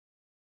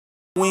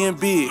Win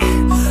big.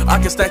 I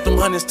can stack them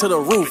hundreds to the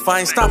roof. I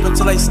ain't stopping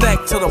till they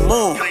stack to the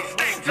moon.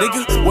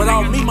 Nigga,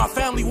 without me, my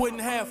family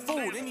wouldn't have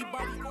food.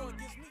 Anybody go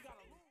against me gotta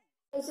lose.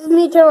 This is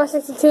me,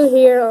 Trevor62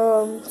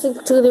 here.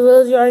 62 the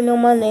Reels, you already know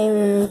my name.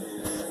 And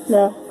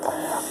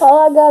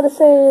all I gotta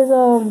say is,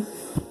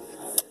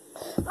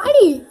 I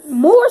need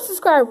more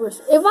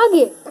subscribers. If I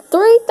get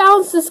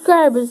 3,000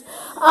 subscribers,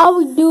 I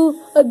will do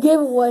a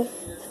giveaway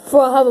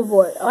for a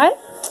hoverboard, alright?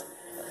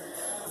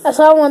 That's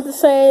all I want to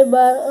say,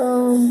 but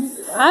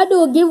I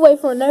do a giveaway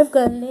for a Nerf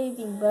gun and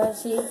anything, but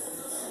see,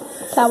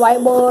 got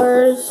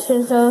whiteboards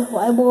and stuff,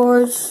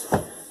 whiteboards.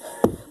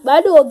 But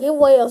I do a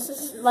giveaway of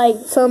like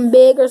something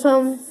big or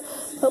something.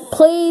 But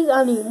please,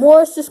 I need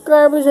more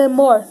subscribers and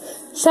more.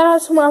 Shout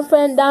out to my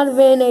friend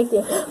Donovan and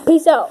Nathan.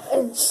 Peace out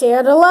and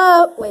share the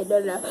love. Wait,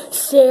 no,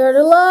 share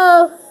the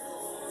love.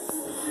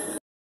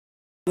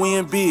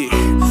 Win big.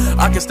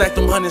 I can stack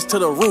them hundreds to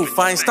the roof.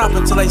 I ain't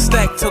stopping till they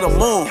stack to the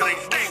moon.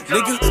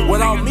 Nigga,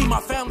 without me,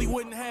 my family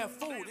wouldn't have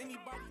food.